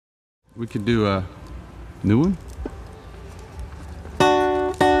We could do a new one.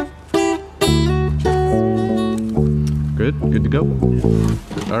 Good to go?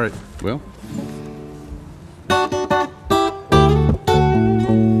 All right, well.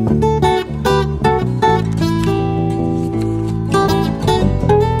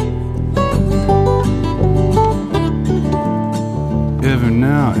 Every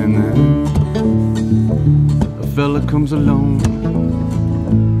now and then, a fella comes along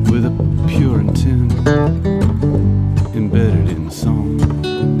with a pure intent embedded in the song.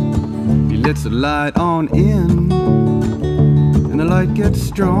 He lets the light on in, and the light gets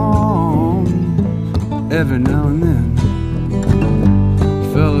strong. Every now and then, a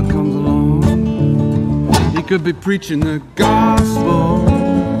fella comes along. He could be preaching the gospel,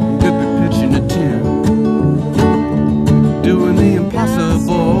 could be pitching a tent, doing the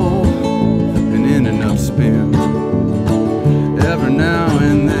impossible, and in and up spin. Every now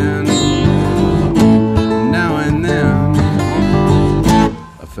and then,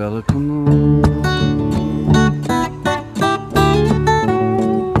 a fella come along.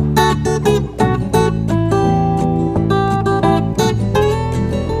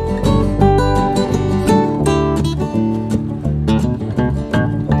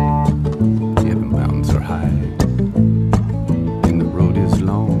 Yeah, the mountains are high, and the road is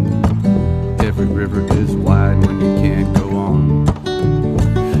long. Every river is wide when you can't go on,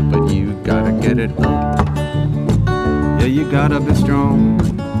 but you gotta get it up. Yeah, you gotta be strong.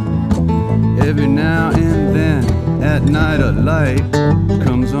 Every now and then, at night a light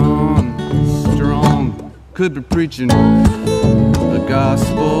comes on strong. Could be preaching the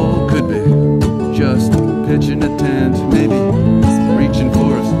gospel, could be just pitching a tent, maybe reaching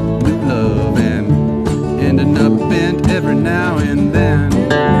for a new love and ending up bent. Every now and then,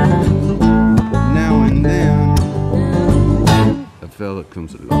 a fella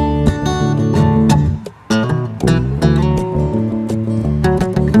comes along.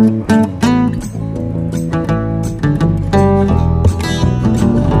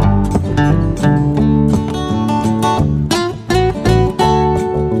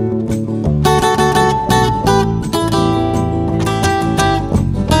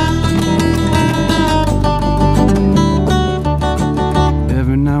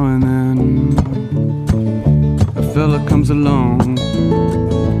 Fella comes along with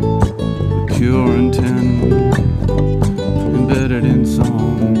pure intent embedded in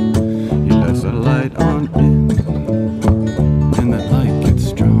song. He lets a light on in, and that light gets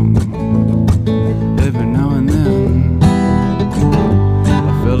strong. Every now and then, a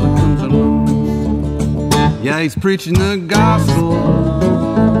fella comes along. Yeah, he's preaching the gospel,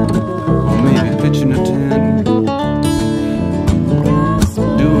 or maybe pitching a tent,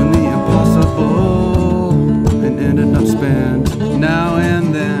 doing the impossible, ended up spent. Now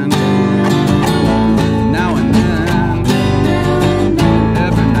and then, every now and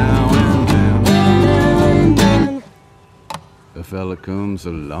then, a fella comes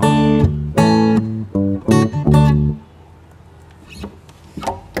along.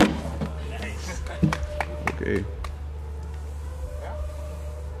 Okay.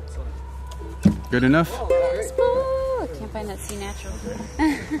 Good enough? I can't find that C natural.